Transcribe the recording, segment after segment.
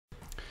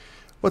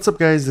What's up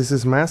guys, this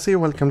is Massey.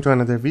 Welcome to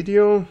another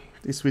video.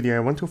 This video I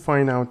want to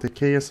find out the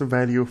Ks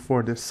value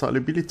for the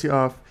solubility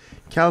of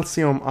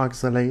calcium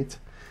oxalate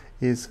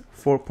is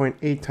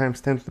 4.8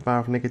 times 10 to the power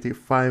of negative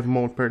 5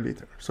 mole per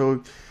liter.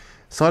 So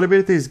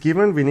solubility is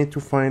given, we need to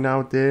find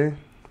out the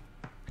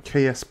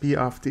Ksp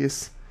of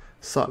this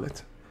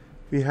solid.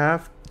 We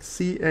have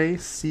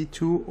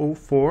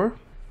CaC2O4,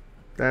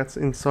 that's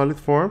in solid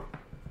form.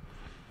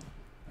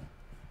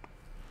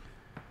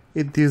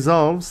 It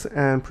dissolves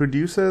and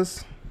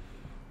produces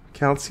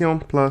calcium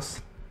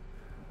plus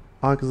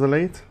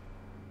oxalate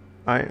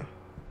ion.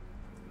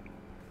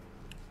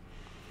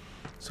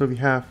 So we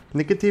have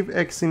negative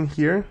X in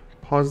here,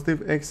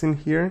 positive X in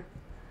here,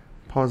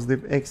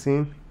 positive X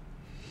in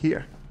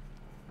here.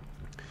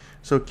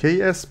 So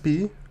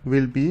Ksp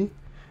will be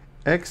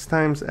X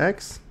times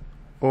X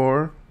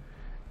or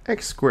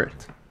X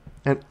squared.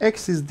 And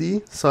X is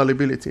the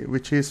solubility,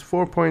 which is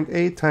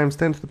 4.8 times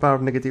 10 to the power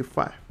of negative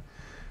 5.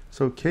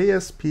 So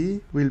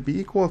Ksp will be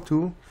equal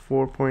to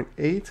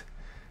 4.8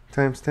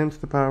 times 10 to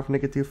the power of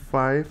negative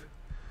 5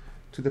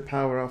 to the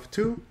power of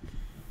 2.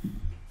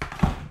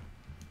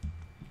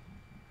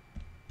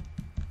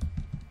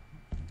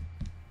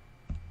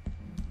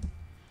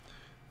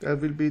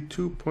 That will be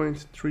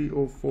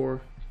 2.304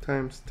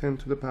 times 10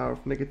 to the power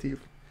of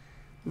negative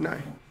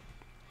 9.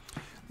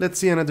 Let's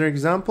see another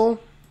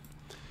example.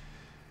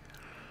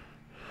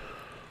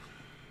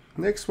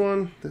 Next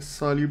one, the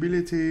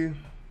solubility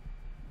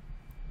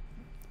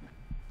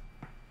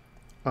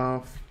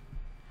of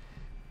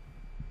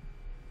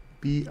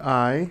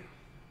BiI3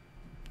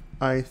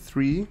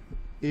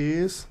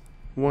 is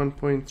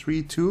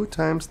 1.32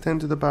 times 10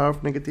 to the power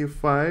of negative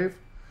 5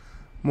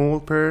 mole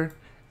per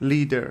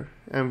liter,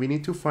 and we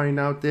need to find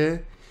out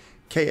the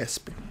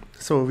Ksp.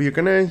 So we're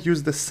gonna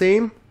use the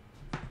same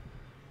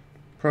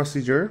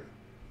procedure.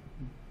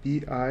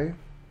 BiI3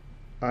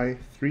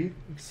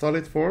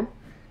 solid form,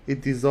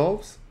 it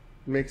dissolves,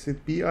 makes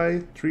it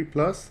Bi3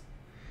 plus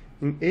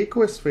in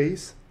aqueous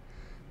phase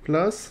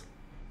plus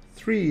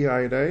 3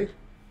 iodide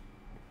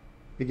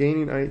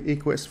again in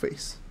aqueous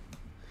phase.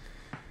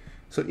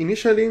 So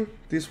initially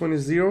this one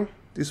is 0,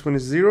 this one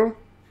is 0.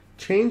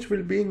 Change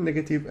will be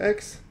negative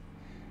X,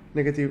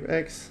 positive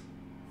X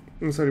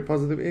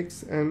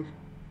and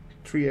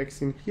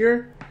 3X in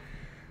here.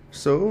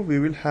 So we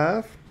will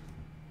have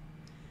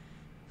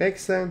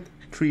X and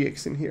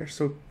 3X in here.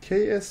 So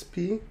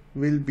Ksp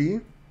will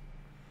be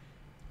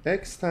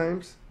X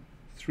times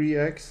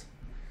 3X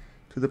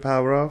to the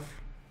power of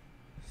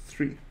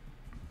 3.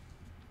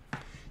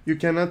 You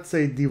cannot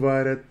say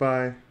divided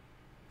by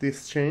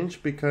this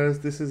change because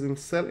this is in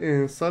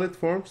solid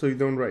form, so you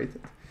don't write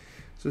it.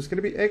 So it's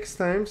going to be X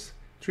times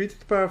 3 to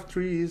the power of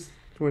 3 is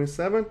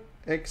 27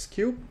 X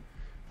cubed,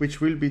 which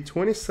will be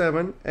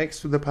 27 X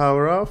to the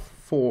power of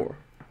 4.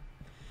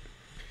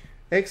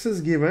 X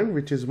is given,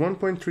 which is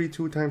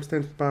 1.32 times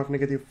 10 to the power of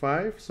negative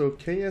 5. So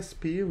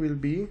Ksp will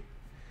be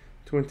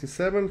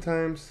 27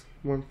 times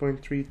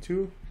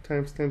 1.32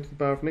 times 10 to the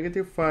power of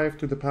negative 5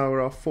 to the power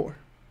of 4.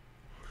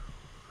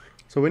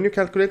 So when you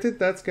calculate it,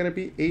 that's going to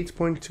be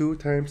 8.2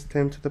 times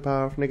 10 to the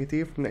power of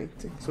negative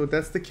 90. So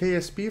that's the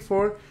Ksp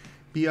for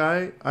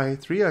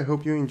BiI3. I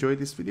hope you enjoyed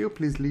this video.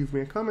 Please leave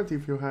me a comment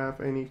if you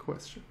have any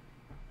question.